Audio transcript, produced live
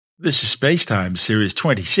This is Spacetime Series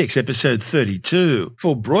 26, Episode 32,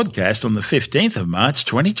 for broadcast on the 15th of March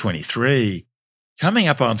 2023. Coming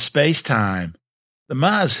up on Spacetime, the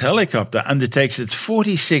Mars helicopter undertakes its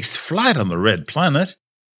 46th flight on the Red Planet,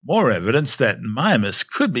 more evidence that Mimas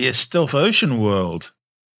could be a stealth ocean world,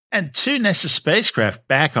 and 2 NASA spacecraft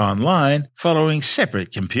back online following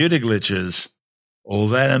separate computer glitches. All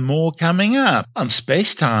that and more coming up on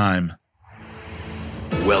Spacetime.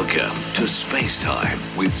 Welcome to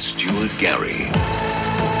Spacetime with Stuart Gary.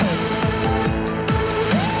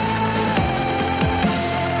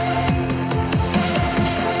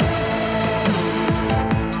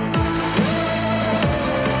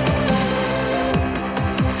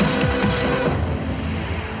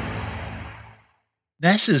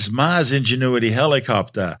 NASA's Mars Ingenuity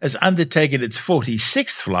helicopter has undertaken its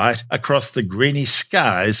 46th flight across the greeny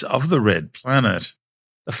skies of the Red Planet.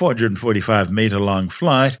 The 445-metre-long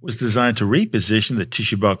flight was designed to reposition the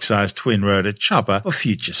tissue box-sized twin-rotor chopper for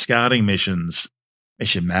future scouting missions.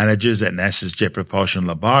 Mission managers at NASA's Jet Propulsion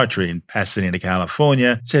Laboratory in Pasadena,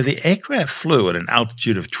 California, say the aircraft flew at an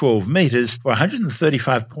altitude of 12 metres for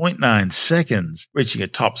 135.9 seconds, reaching a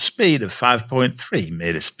top speed of 5.3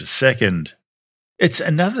 metres per second. It's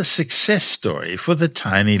another success story for the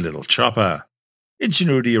tiny little chopper.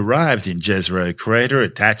 Ingenuity arrived in Jezero Crater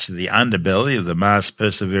attached to the underbelly of the Mars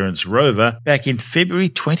Perseverance rover back in February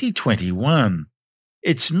 2021.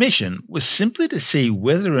 Its mission was simply to see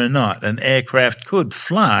whether or not an aircraft could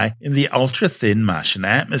fly in the ultra-thin Martian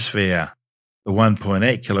atmosphere. The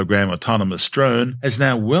 1.8-kilogram autonomous drone has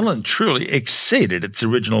now well and truly exceeded its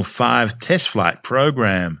original 5 test flight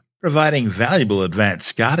program, providing valuable advanced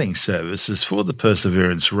scouting services for the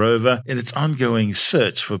Perseverance rover in its ongoing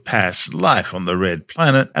search for past life on the Red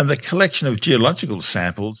Planet and the collection of geological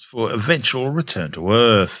samples for eventual return to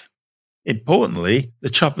Earth. Importantly,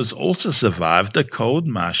 the choppers also survived a cold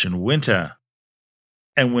Martian winter.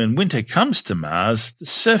 And when winter comes to Mars, the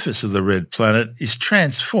surface of the Red Planet is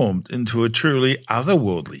transformed into a truly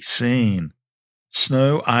otherworldly scene.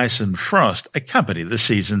 Snow, ice, and frost accompany the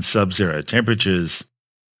season's sub-zero temperatures.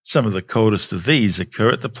 Some of the coldest of these occur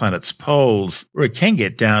at the planet's poles, where it can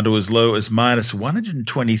get down to as low as minus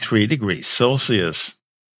 123 degrees Celsius.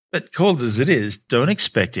 But cold as it is, don't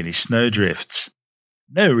expect any snowdrifts.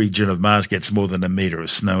 No region of Mars gets more than a metre of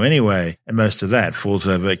snow anyway, and most of that falls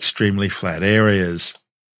over extremely flat areas.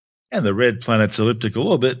 And the Red Planet's elliptical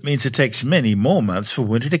orbit means it takes many more months for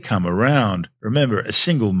winter to come around. Remember, a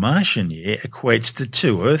single Martian year equates to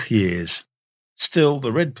 2 Earth years. Still,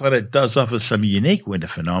 the Red Planet does offer some unique winter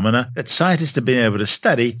phenomena that scientists have been able to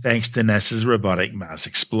study thanks to NASA's robotic Mars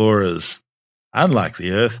explorers. Unlike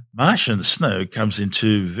the Earth, Martian snow comes in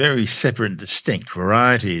 2 very separate and distinct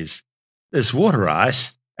varieties. There's water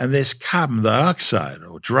ice, and there's carbon dioxide,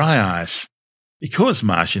 or dry ice. Because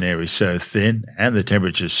Martian air is so thin and the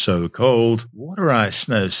temperature's so cold, water ice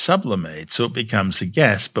snow sublimates or becomes a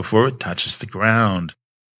gas before it touches the ground.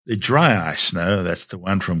 The dry ice snow, that's the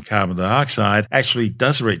one from carbon dioxide, actually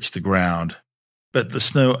does reach the ground. But the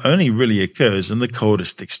snow only really occurs in the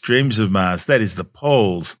coldest extremes of Mars, that is the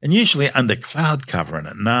poles, and usually under cloud cover and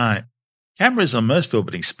at night. Cameras on most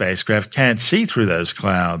orbiting spacecraft can't see through those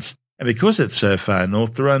clouds, and because it's so far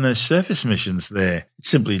north, there are no surface missions there. It's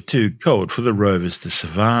simply too cold for the rovers to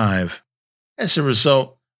survive. As a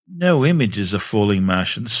result, no images of falling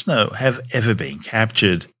Martian snow have ever been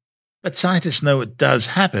captured. But scientists know it does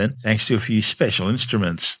happen thanks to a few special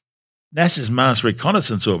instruments. NASA's Mars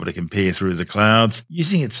Reconnaissance Orbiter can peer through the clouds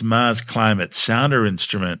using its Mars Climate Sounder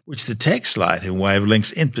instrument, which detects light in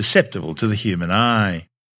wavelengths imperceptible to the human eye.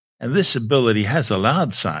 And this ability has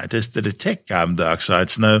allowed scientists to detect carbon dioxide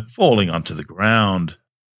snow falling onto the ground.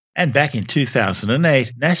 And back in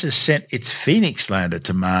 2008, NASA sent its Phoenix lander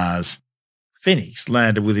to Mars. Phoenix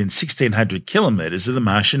landed within 1,600 kilometres of the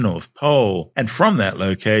Martian North Pole, and from that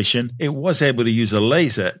location, it was able to use a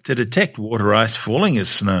laser to detect water ice falling as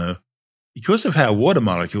snow. Because of how water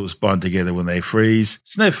molecules bond together when they freeze,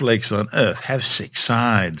 snowflakes on Earth have 6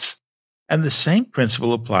 sides. And the same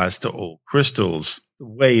principle applies to all crystals. The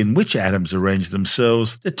way in which atoms arrange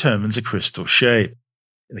themselves determines a crystal shape.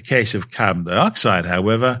 In the case of carbon dioxide,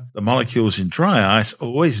 however, the molecules in dry ice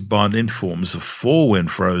always bond in forms of 4 when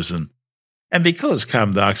frozen. And because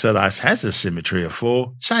carbon dioxide ice has a symmetry of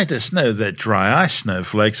 4, scientists know that dry ice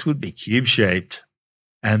snowflakes would be cube-shaped.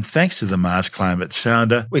 And thanks to the Mars Climate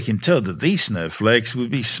Sounder, we can tell that these snowflakes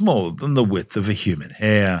would be smaller than the width of a human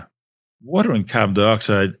hair. Water and carbon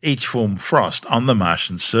dioxide each form frost on the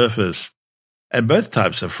Martian surface, and both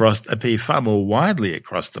types of frost appear far more widely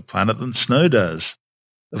across the planet than snow does.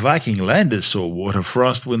 The Viking landers saw water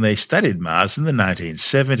frost when they studied Mars in the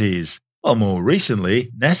 1970s, While more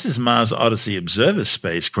recently, NASA's Mars Odyssey Observer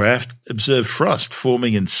spacecraft observed frost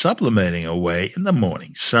forming and sublimating away in the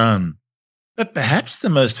morning sun. But perhaps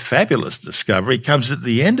the most fabulous discovery comes at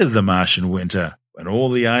the end of the Martian winter, when all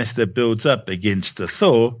the ice that builds up begins to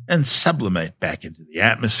thaw and sublimate back into the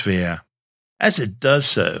atmosphere. As it does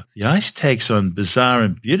so, the ice takes on bizarre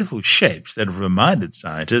and beautiful shapes that have reminded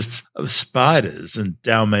scientists of spiders and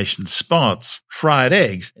Dalmatian spots, fried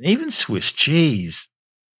eggs, and even Swiss cheese.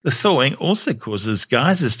 The thawing also causes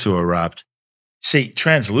geysers to erupt. See,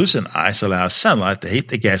 translucent ice allows sunlight to heat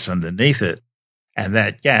the gas underneath it, and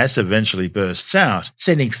that gas eventually bursts out,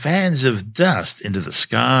 sending fans of dust into the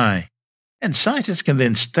sky. And scientists can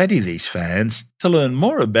then study these fans to learn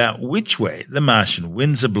more about which way the Martian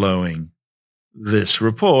winds are blowing. This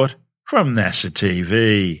report from NASA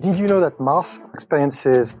TV. Did you know that Mars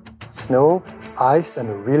experiences snow, ice, and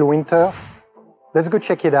a real winter? Let's go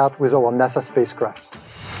check it out with our NASA spacecraft.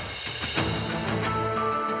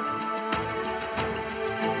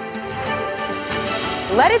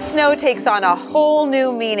 Let It Snow takes on a whole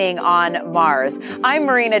new meaning on Mars. I'm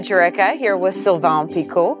Marina Jurica here with Sylvain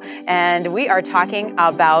Picot, and we are talking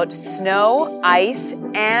about snow, ice,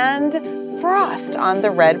 and frost on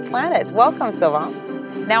the red planet. Welcome,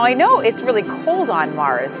 Sylvain. Now, I know it's really cold on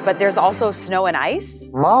Mars, but there's also snow and ice?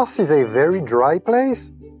 Mars is a very dry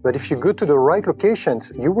place, but if you go to the right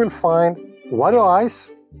locations, you will find water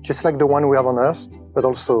ice, just like the one we have on Earth, but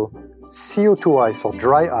also CO2 ice or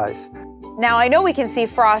dry ice. Now, I know we can see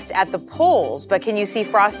frost at the poles, but can you see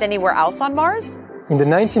frost anywhere else on Mars? In the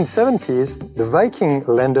 1970s, the Viking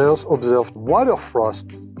landers observed water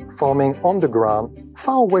frost forming on the ground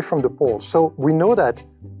far away from the poles. So we know that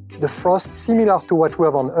the frost, similar to what we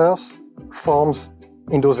have on Earth, forms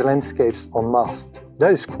in those landscapes on Mars.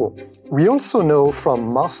 That is cool. We also know from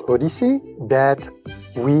Mars Odyssey that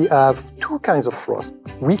we have two kinds of frost.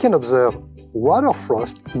 We can observe water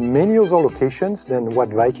frost in many other locations than what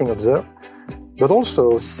Viking observed, but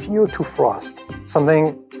also CO2 frost,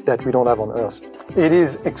 something that we don't have on Earth. It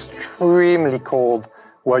is extremely cold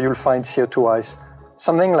where you'll find CO2 ice,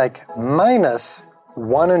 something like minus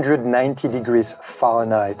 190 degrees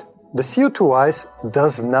Fahrenheit. The CO2 ice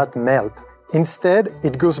does not melt. Instead,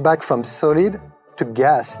 it goes back from solid to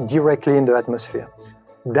gas directly in the atmosphere.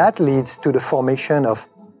 That leads to the formation of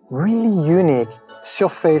really unique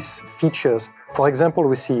surface features. For example,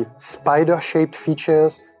 we see spider-shaped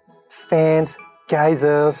features, fans,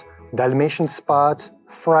 geysers, Dalmatian spots,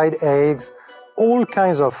 fried eggs, all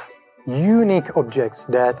kinds of unique objects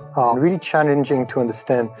that are really challenging to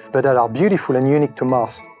understand, but that are beautiful and unique to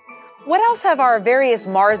Mars. What else have our various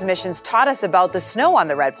Mars missions taught us about the snow on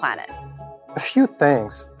the red planet? A few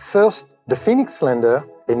things. First, the Phoenix lander,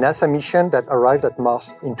 a NASA mission that arrived at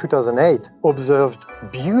Mars in 2008, observed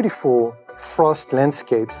beautiful frost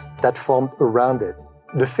landscapes that formed around it.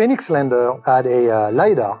 The Phoenix lander had a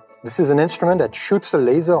LiDAR. This is an instrument that shoots a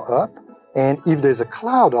laser up, and if there's a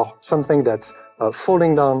cloud or something that's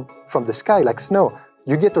falling down from the sky, like snow,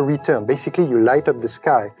 you get a return. Basically, you light up the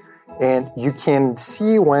sky, and you can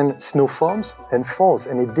see when snow forms and falls,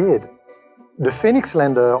 and it did. The Phoenix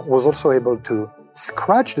lander was also able to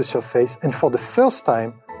scratch the surface and for the first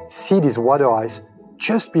time see this water ice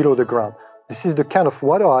just below the ground. This is the kind of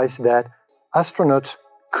water ice that astronauts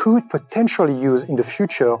could potentially use in the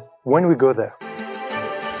future when we go there.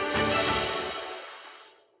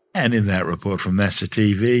 And in that report from NASA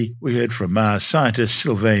TV, we heard from Mars scientist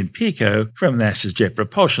Sylvain Picot from NASA's Jet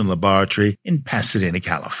Propulsion Laboratory in Pasadena,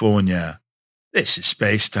 California. This is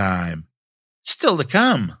Space Time. Still to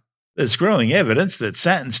come, there's growing evidence that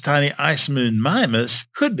Saturn's tiny ice moon Mimas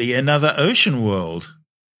could be another ocean world.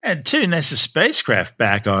 And two NASA spacecraft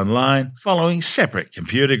back online following separate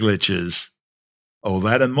computer glitches. All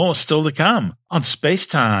that and more still to come on Space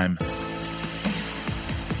Time.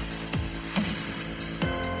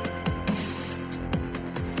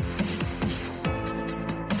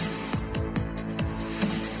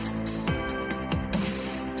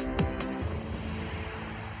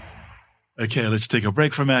 Okay, let's take a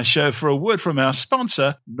break from our show for a word from our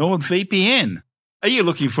sponsor, NordVPN. Are you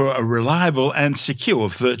looking for a reliable and secure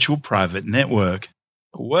virtual private network?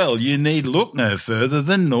 Well, you need look no further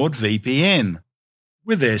than NordVPN.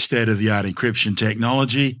 With their state-of-the-art encryption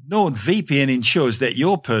technology, NordVPN ensures that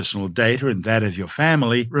your personal data and that of your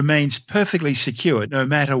family remains perfectly secure no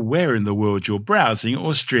matter where in the world you're browsing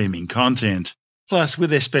or streaming content. Plus, with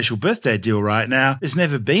their special birthday deal right now, there's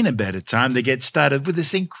never been a better time to get started with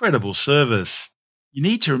this incredible service. You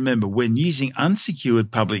need to remember when using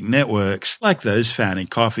unsecured public networks, like those found in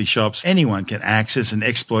coffee shops, anyone can access and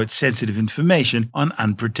exploit sensitive information on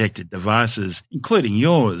unprotected devices, including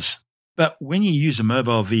yours. But when you use a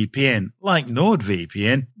mobile VPN like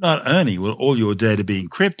NordVPN, not only will all your data be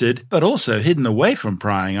encrypted, but also hidden away from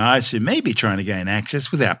prying eyes who may be trying to gain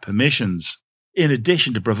access without permissions. In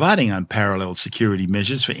addition to providing unparalleled security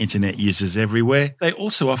measures for internet users everywhere, they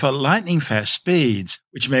also offer lightning-fast speeds,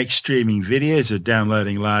 which make streaming videos or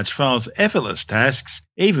downloading large files effortless tasks,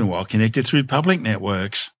 even while connected through public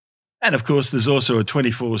networks. And of course, there's also a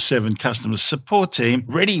 24/7 customer support team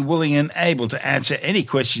ready, willing, and able to answer any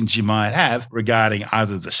questions you might have regarding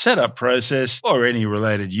either the setup process or any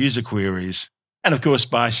related user queries. And of course,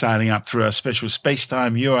 by signing up through our special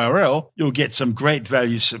Spacetime URL, you'll get some great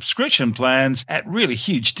value subscription plans at really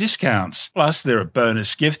huge discounts. Plus, there are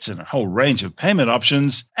bonus gifts and a whole range of payment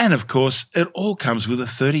options. And of course, it all comes with a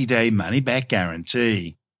 30-day money-back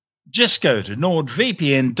guarantee. Just go to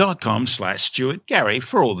nordvpn.com/StuartGary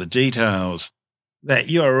for all the details. That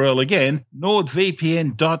URL again,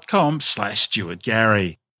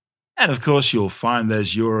 nordvpn.com/StuartGary. And of course, you'll find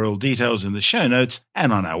those URL details in the show notes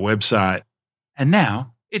and on our website. And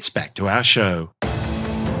now, it's back to our show.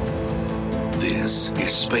 This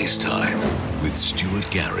is Spacetime with Stuart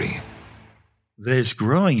Gary. There's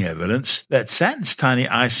growing evidence that Saturn's tiny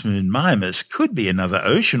ice moon Mimas could be another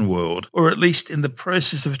ocean world, or at least in the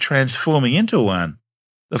process of transforming into one.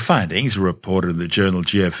 The findings, reported in the journal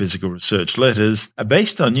Geophysical Research Letters, are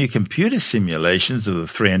based on new computer simulations of the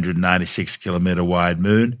 396-kilometre wide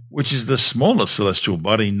moon, which is the smallest celestial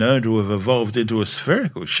body known to have evolved into a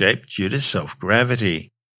spherical shape due to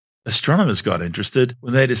self-gravity. Astronomers got interested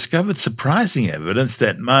when they discovered surprising evidence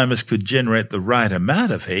that Mimas could generate the right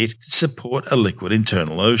amount of heat to support a liquid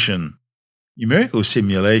internal ocean. Numerical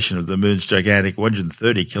simulation of the moon's gigantic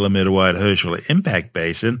 130-kilometre-wide Herschel impact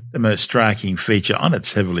basin, the most striking feature on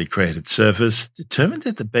its heavily cratered surface, determined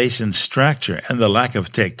that the basin's structure and the lack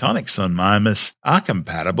of tectonics on Mimas are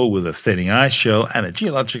compatible with a thinning ice shell and a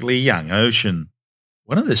geologically young ocean.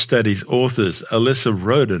 One of the study's authors, Alyssa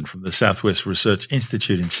Roden from the Southwest Research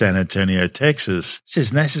Institute in San Antonio, Texas,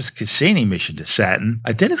 says NASA's Cassini mission to Saturn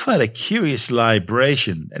identified a curious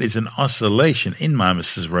libration that is an oscillation in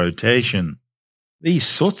Mimas' rotation. These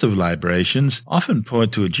sorts of librations often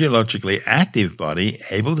point to a geologically active body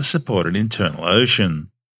able to support an internal ocean.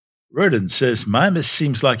 Roden says Mimas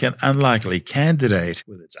seems like an unlikely candidate,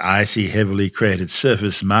 with its icy, heavily cratered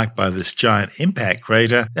surface marked by this giant impact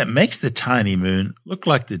crater that makes the tiny moon look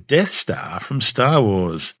like the Death Star from Star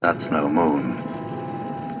Wars. That's no moon.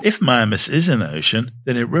 If Mimas is an ocean,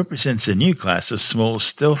 then it represents a new class of small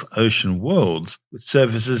stealth ocean worlds with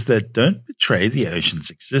surfaces that don't betray the ocean's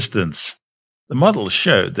existence. The models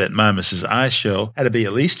showed that Mimas' ice shell had to be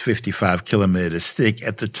at least 55 kilometers thick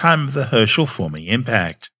at the time of the Herschel forming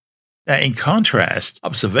impact. Now, in contrast,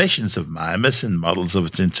 observations of Mimas and models of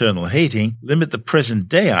its internal heating limit the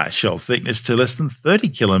present-day ice shell thickness to less than 30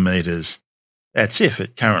 kilometers. That's if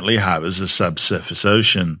it currently harbors a subsurface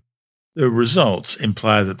ocean. The results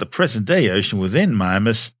imply that the present-day ocean within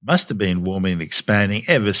Mimas must have been warming and expanding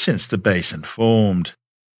ever since the basin formed.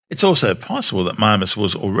 It's also possible that Mimas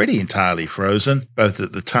was already entirely frozen, both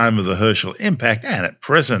at the time of the Herschel impact and at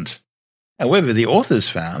present. However, the authors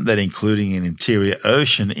found that including an interior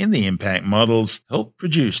ocean in the impact models helped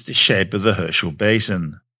produce the shape of the Herschel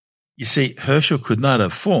basin. You see, Herschel could not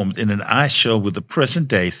have formed in an ice shell with the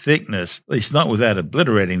present-day thickness, at least not without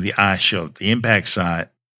obliterating the ice shell at the impact site.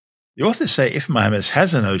 The authors say if Mimas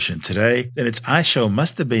has an ocean today, then its ice shell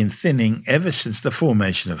must have been thinning ever since the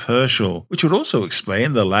formation of Herschel, which would also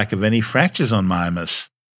explain the lack of any fractures on Mimas.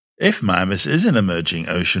 If Mimas is an emerging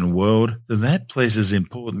ocean world, then that places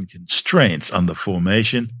important constraints on the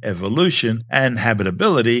formation, evolution, and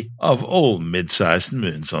habitability of all mid-sized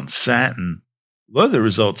moons on Saturn. Though the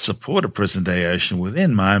results support a present-day ocean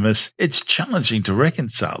within Mimas, it's challenging to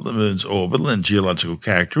reconcile the moon's orbital and geological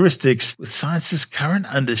characteristics with science's current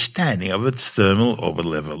understanding of its thermal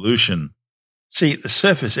orbital evolution. See, the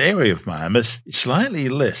surface area of Mimas is slightly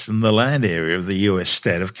less than the land area of the U.S.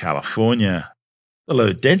 state of California. The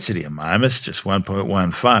low density of Mimas, just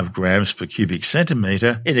 1.15 grams per cubic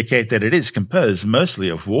centimetre, indicate that it is composed mostly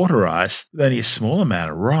of water ice with only a small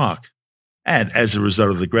amount of rock. And as a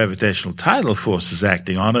result of the gravitational tidal forces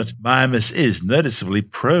acting on it, Mimas is noticeably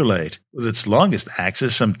prolate, with its longest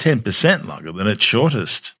axis some 10% longer than its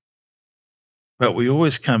shortest. But we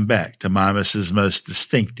always come back to Mimas' most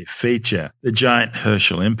distinctive feature, the giant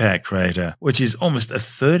Herschel impact crater, which is almost a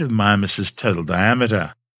third of Mimas' total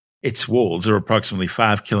diameter. Its walls are approximately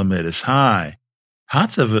 5 kilometers high.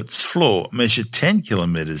 Parts of its floor measure 10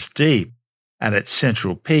 kilometers deep, and its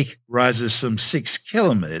central peak rises some 6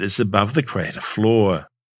 kilometers above the crater floor.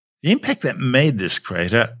 The impact that made this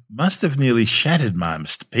crater must have nearly shattered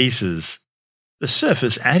Mimas to pieces. The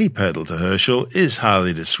surface antipodal to Herschel is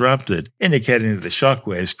highly disrupted, indicating that the shock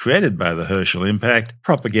waves created by the Herschel impact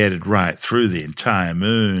propagated right through the entire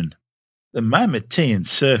Moon. The Mimas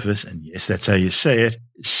surface, and yes, that's how you say it,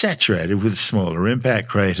 is saturated with smaller impact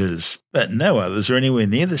craters, but no others are anywhere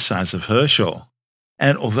near the size of Herschel.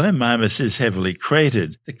 And although Mimas is heavily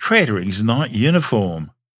cratered, the cratering is not uniform.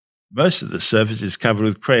 Most of the surface is covered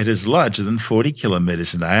with craters larger than 40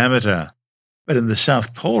 kilometers in diameter. But in the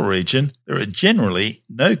South Pole region, there are generally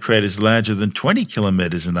no craters larger than 20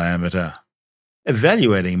 kilometers in diameter.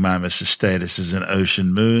 Evaluating Mimas' status as an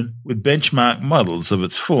ocean moon would benchmark models of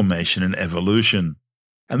its formation and evolution.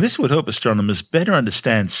 And this would help astronomers better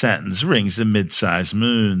understand Saturn's rings and mid-sized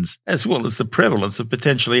moons, as well as the prevalence of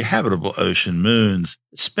potentially habitable ocean moons,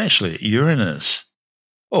 especially at Uranus.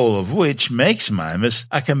 All of which makes Mimas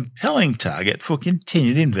a compelling target for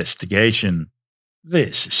continued investigation.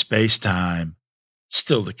 This is Space Time.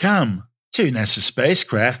 Still to come, 2 NASA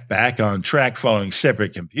spacecraft back on track following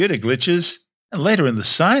separate computer glitches, and later in the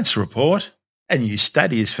science report, a new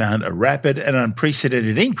study has found a rapid and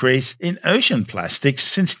unprecedented increase in ocean plastics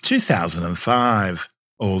since 2005.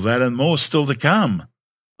 All that and more still to come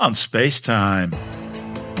on Space Time.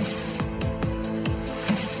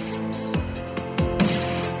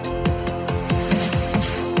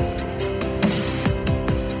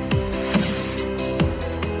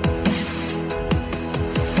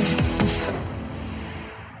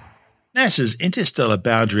 NASA's Interstellar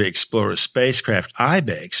Boundary Explorer spacecraft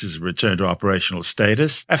IBEX has returned to operational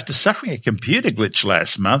status after suffering a computer glitch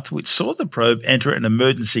last month which saw the probe enter an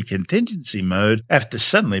emergency contingency mode after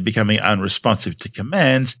suddenly becoming unresponsive to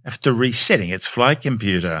commands after resetting its flight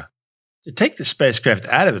computer. To take the spacecraft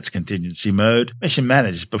out of its contingency mode, mission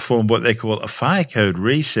managers performed what they call a fire code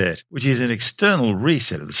reset, which is an external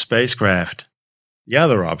reset of the spacecraft. The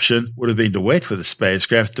other option would have been to wait for the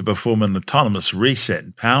spacecraft to perform an autonomous reset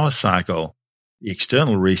and power cycle. The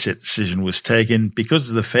external reset decision was taken because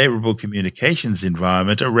of the favorable communications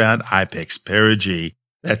environment around apex perigee.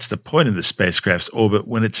 That's the point in the spacecraft's orbit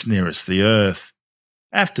when it's nearest the Earth.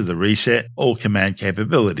 After the reset, all command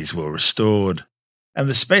capabilities were restored, and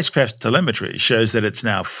the spacecraft's telemetry shows that it's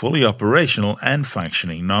now fully operational and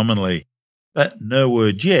functioning nominally. But no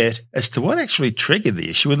word yet as to what actually triggered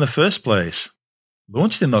the issue in the first place.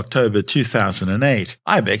 Launched in October 2008,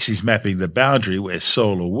 IBEX is mapping the boundary where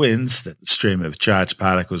solar winds, that the stream of charged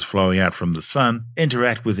particles flowing out from the Sun,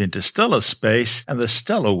 interact with interstellar space and the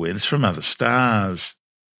stellar winds from other stars.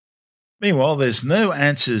 Meanwhile, there's no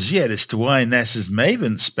answers yet as to why NASA's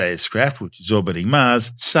MAVEN spacecraft, which is orbiting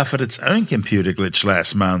Mars, suffered its own computer glitch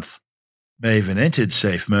last month. MAVEN entered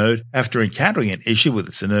safe mode after encountering an issue with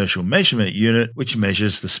its inertial measurement unit, which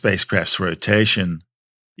measures the spacecraft's rotation.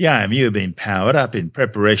 The IMU had been powered up in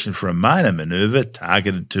preparation for a minor maneuver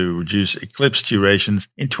targeted to reduce eclipse durations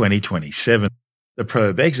in 2027. The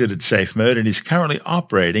probe exited safe mode and is currently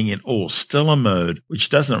operating in all-stellar mode, which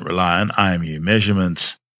doesn't rely on IMU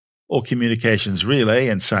measurements. All communications relay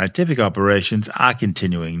and scientific operations are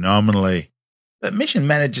continuing nominally. But mission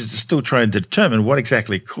managers are still trying to determine what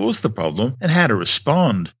exactly caused the problem and how to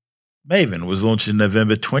respond. MAVEN was launched in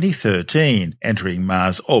November 2013, entering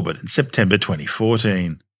Mars orbit in September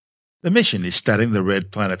 2014. The mission is studying the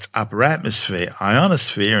red planet's upper atmosphere,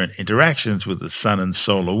 ionosphere, and interactions with the Sun and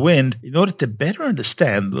solar wind in order to better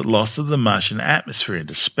understand the loss of the Martian atmosphere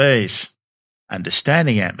into space.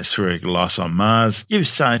 Understanding atmospheric loss on Mars gives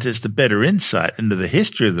scientists a better insight into the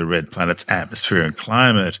history of the red planet's atmosphere and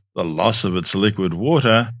climate, the loss of its liquid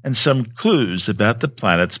water, and some clues about the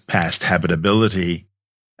planet's past habitability.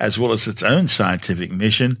 As well as its own scientific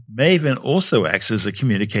mission, MAVEN also acts as a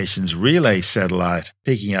communications relay satellite,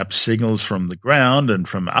 picking up signals from the ground and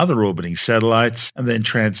from other orbiting satellites and then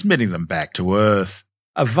transmitting them back to Earth.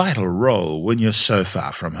 A vital role when you're so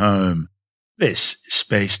far from home. This is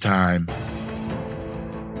Space Time.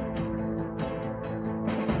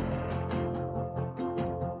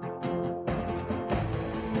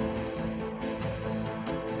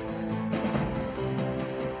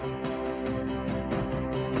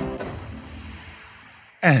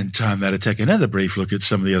 And time now to take another brief look at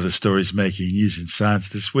some of the other stories making news in science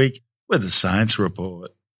this week with the Science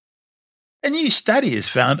Report. A new study has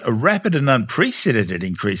found a rapid and unprecedented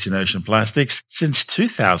increase in ocean plastics since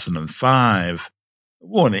 2005.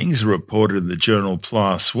 Warnings reported in the journal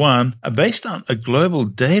PLOS ONE are based on a global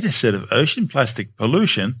data set of ocean plastic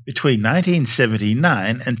pollution between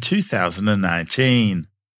 1979 and 2019.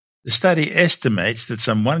 The study estimates that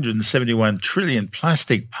some 171 trillion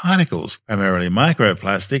plastic particles, primarily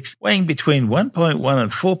microplastics, weighing between 1.1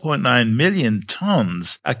 and 4.9 million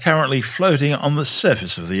tons, are currently floating on the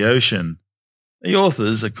surface of the ocean. The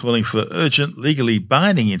authors are calling for urgent, legally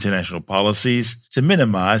binding international policies to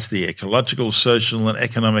minimize the ecological, social, and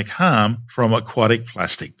economic harm from aquatic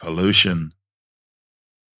plastic pollution.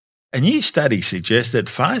 A new study suggests that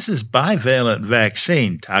Pfizer's bivalent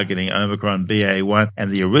vaccine targeting Omicron BA1 and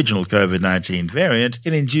the original COVID-19 variant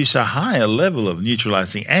can induce a higher level of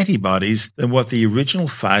neutralizing antibodies than what the original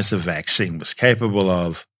Pfizer vaccine was capable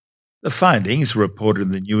of. The findings, reported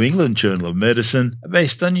in the New England Journal of Medicine, are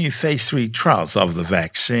based on new phase 3 trials of the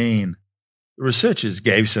vaccine. The researchers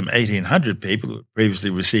gave some 1,800 people who had previously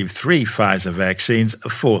received 3 Pfizer vaccines a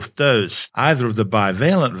fourth dose, either of the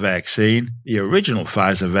bivalent vaccine, the original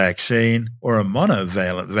Pfizer vaccine, or a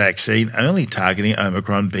monovalent vaccine only targeting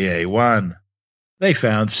Omicron BA1. They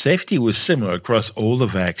found safety was similar across all the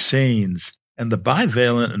vaccines, and the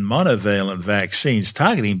bivalent and monovalent vaccines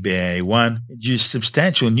targeting BA1 induced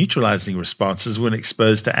substantial neutralizing responses when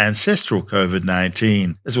exposed to ancestral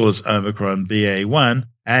COVID-19, as well as Omicron BA1,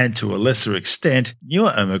 and to a lesser extent,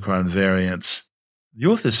 newer Omicron variants. The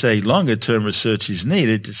authors say longer-term research is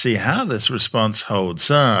needed to see how this response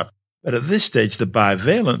holds up, but at this stage the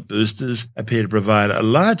bivalent boosters appear to provide a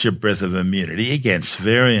larger breadth of immunity against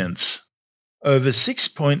variants. Over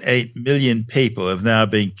 6.8 million people have now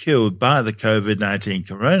been killed by the COVID-19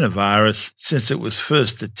 coronavirus since it was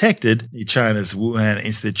first detected near China's Wuhan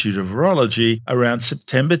Institute of Virology around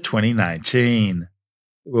September 2019.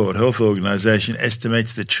 The World Health Organization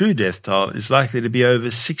estimates the true death toll is likely to be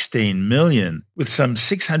over 16 million, with some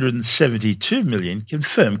 672 million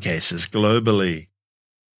confirmed cases globally.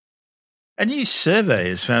 A new survey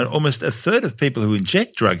has found almost a third of people who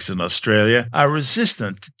inject drugs in Australia are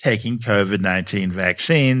resistant to taking COVID-19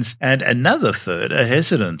 vaccines, and another third are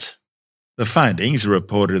hesitant. The findings,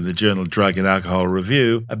 reported in the journal Drug and Alcohol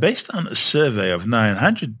Review, are based on a survey of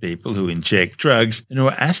 900 people who inject drugs and who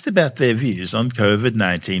were asked about their views on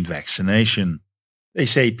COVID-19 vaccination. They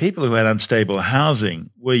say people who had unstable housing,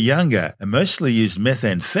 were younger, and mostly used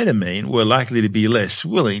methamphetamine were likely to be less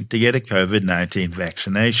willing to get a COVID-19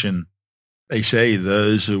 vaccination. They say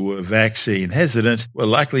those who were vaccine hesitant were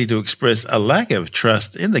likely to express a lack of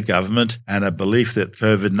trust in the government and a belief that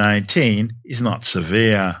COVID-19 is not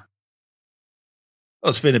severe. Well,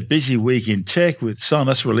 it's been a busy week in tech, with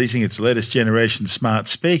Sonos releasing its latest generation smart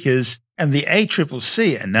speakers, and the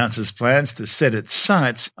ACCC announces plans to set its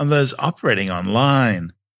sights on those operating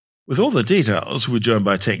online. With all the details, we're joined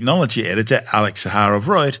by technology editor Alex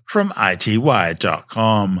Zaharov-Reutt from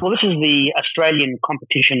ITWire.com. Well, this is the Australian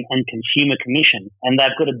Competition and Consumer Commission, and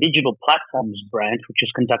they've got a digital platforms branch which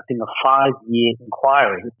is conducting a 5-year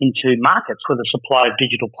inquiry into markets for the supply of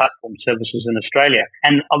digital platform services in Australia,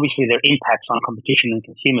 and obviously their impacts on competition and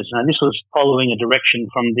consumers. Now, this was following a direction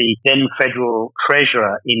from the then Federal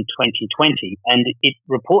Treasurer in 2020, and it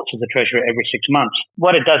reports to the Treasurer every 6 months.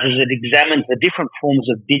 What it does is it examines the different forms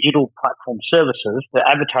of digital platform services, the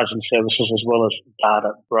advertising services, as well as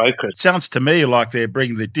data brokers. Sounds to me like they're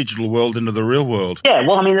bringing the digital world into the real world. Yeah,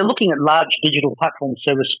 well, I mean, they're looking at large digital platform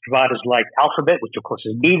service providers like Alphabet, which of course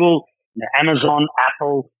is Google, Amazon,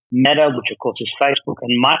 Apple, Meta, which of course is Facebook,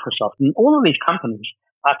 and Microsoft. And all of these companies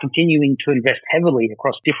are continuing to invest heavily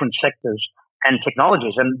across different sectors and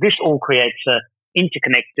technologies. And this all creates an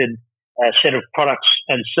interconnected set of products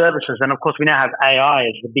and services. And of course, we now have AI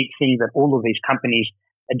as the big thing that all of these companies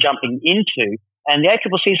are jumping into. And the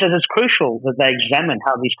ACCC says it's crucial that they examine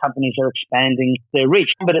how these companies are expanding their reach.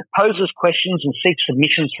 But it poses questions and seeks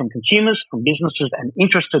submissions from consumers, from businesses and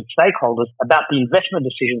interested stakeholders about the investment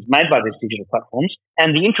decisions made by these digital platforms.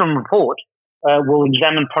 And the interim report will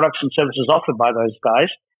examine products and services offered by those guys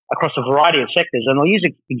across a variety of sectors. And they'll use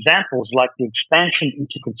examples like the expansion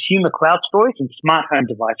into consumer cloud storage and smart home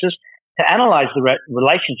devices to analyze the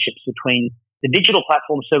relationships between the digital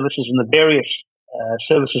platform services and the various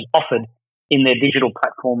services offered in their digital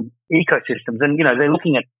platform ecosystems. And, you know, they're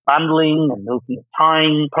looking at bundling and they're looking at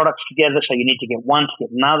tying products together. So you need to get one to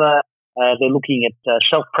get another. They're looking at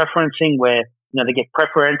self-preferencing where, you know, they get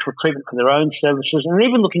preferential treatment for their own services. And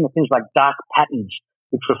they're even looking at things like dark patterns,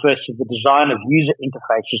 which refers to the design of user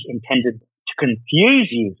interfaces intended to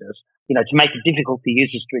confuse users, you know, to make it difficult for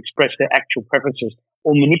users to express their actual preferences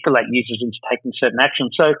or manipulate users into taking certain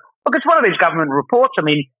actions. So, look, it's one of these government reports. I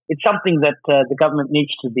mean, it's something that the government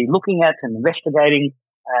needs to be looking at and investigating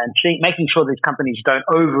and making sure these companies don't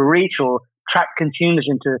overreach or trap consumers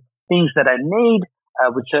into things that they need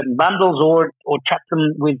with certain bundles or trap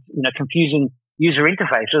them with, you know, confusing user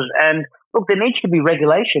interfaces. And look, there needs to be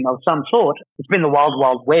regulation of some sort. It's been the wild,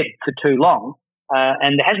 wild web for too long.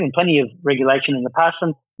 And there has been plenty of regulation in the past.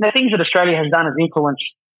 And you know, things that Australia has done has influenced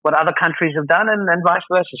what other countries have done and vice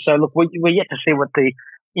versa. So look, we're yet to see what the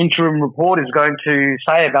interim report is going to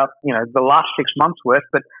say about, the last 6 months worth.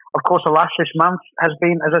 But of course, the last 6 months has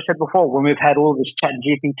been, as I said before, when we've had all this chat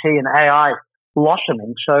GPT and AI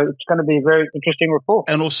blossoming. So it's going to be a very interesting report.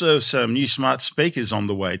 And also some new smart speakers on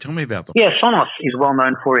the way. Tell me about them. Yeah, Sonos is well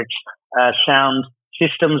known for its sound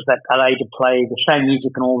systems that allow you to play the same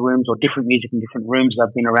music in all rooms or different music in different rooms.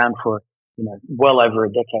 They've been around for well over a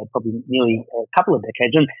decade, probably nearly a couple of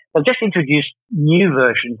decades. And they've just introduced new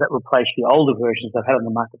versions that replace the older versions they've had on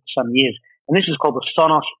the market for some years. And this is called the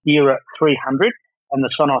Sonos Era 300 and the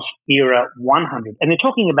Sonos Era 100. And they're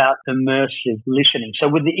talking about immersive listening. So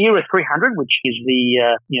with the Era 300, which is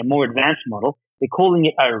the more advanced model, they're calling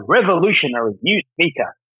it a revolutionary new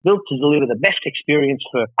speaker built to deliver the best experience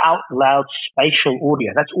for out loud spatial audio.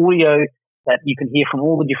 That's audio that you can hear from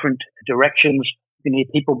all the different directions. You can hear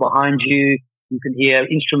people behind you. You can hear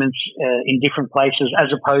instruments in different places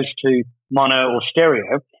as opposed to mono or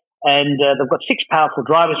stereo. And they've got 6 powerful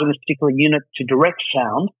drivers in this particular unit to direct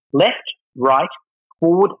sound left, right,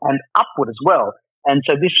 forward, and upward as well. And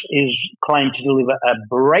so this is claimed to deliver a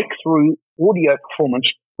breakthrough audio performance,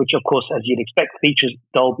 which, of course, as you'd expect, features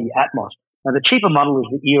Dolby Atmos. Now, the cheaper model is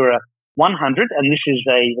the Era 100, and this is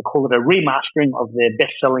they call it a remastering of their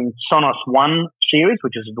best-selling Sonos One series,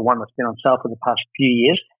 which is the one that's been on sale for the past few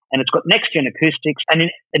years. And it's got next-gen acoustics. And in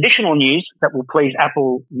additional news that will please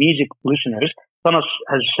Apple Music listeners, Sonos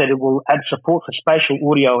has said it will add support for spatial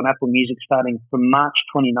audio on Apple Music starting from March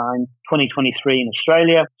 29, 2023 in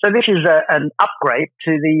Australia. So this is an upgrade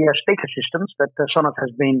to the speaker systems that Sonos has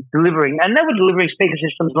been delivering. And they were delivering speaker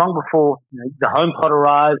systems long before the HomePod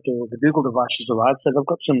arrived or the Google devices arrived. So they've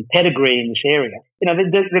got some pedigree in this area.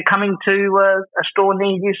 They're coming to a store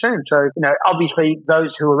near you soon. So, obviously those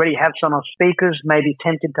who already have Sonos speakers may be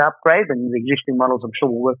tempted to upgrade, and the existing models I'm sure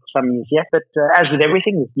will work for some years yet. But as with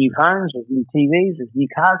everything, there's new phones, there's new TVs, there's new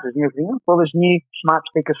cars, there's new everything else. Well, there's new smart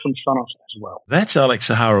speakers from Sonos as well. That's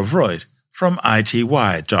Alex Zaharov-Reutt from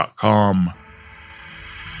ITWire.com.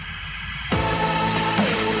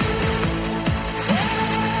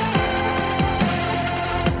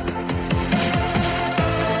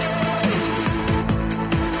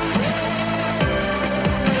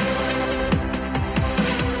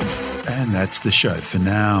 And that's the show for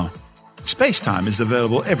now. Spacetime is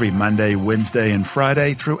available every Monday, Wednesday and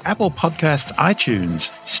Friday through Apple Podcasts,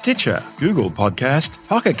 iTunes, Stitcher, Google Podcast,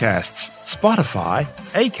 Pocket Casts, Spotify,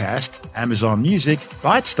 Acast, Amazon Music,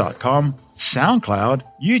 Bytes.com, SoundCloud,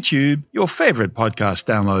 YouTube, your favorite podcast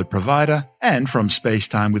download provider, and from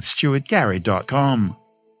spacetimewithstuartgary.com.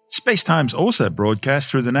 Spacetime's also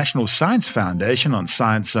broadcast through the National Science Foundation on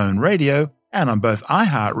Science Zone Radio and on both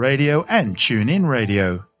iHeartRadio and TuneIn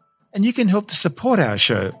Radio. And you can help to support our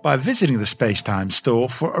show by visiting the Spacetime store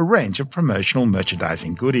for a range of promotional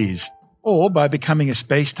merchandising goodies, or by becoming a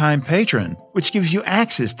Spacetime patron, which gives you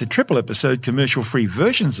access to triple-episode commercial-free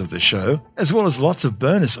versions of the show, as well as lots of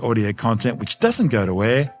bonus audio content which doesn't go to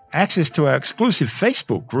air, access to our exclusive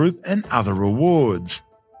Facebook group, and other rewards.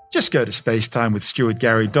 Just go to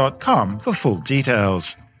spacetimewithstuartgary.com for full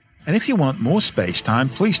details. And if you want more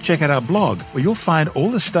Spacetime, please check out our blog, where you'll find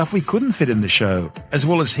all the stuff we couldn't fit in the show, as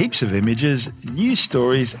well as heaps of images, news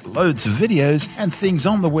stories, loads of videos, and things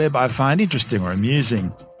on the web I find interesting or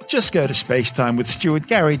amusing. Just go to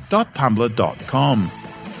spacetimewithstuartgary.tumblr.com.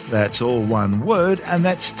 That's all one word, and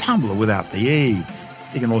that's Tumblr without the E.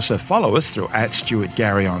 You can also follow us through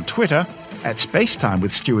 @StuartGary on Twitter,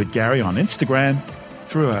 @SpaceTimeWithStuartGary on Instagram,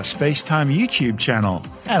 through our Spacetime YouTube channel,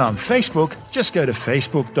 and on Facebook, just go to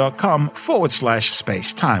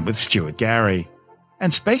facebook.com/Spacetime with Stuart Gary.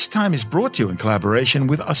 And Spacetime is brought to you in collaboration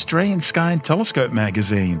with Australian Sky and Telescope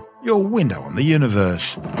magazine, your window on the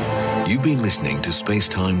universe. You've been listening to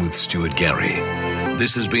Spacetime with Stuart Gary.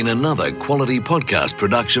 This has been another quality podcast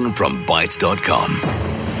production from Bytes.com.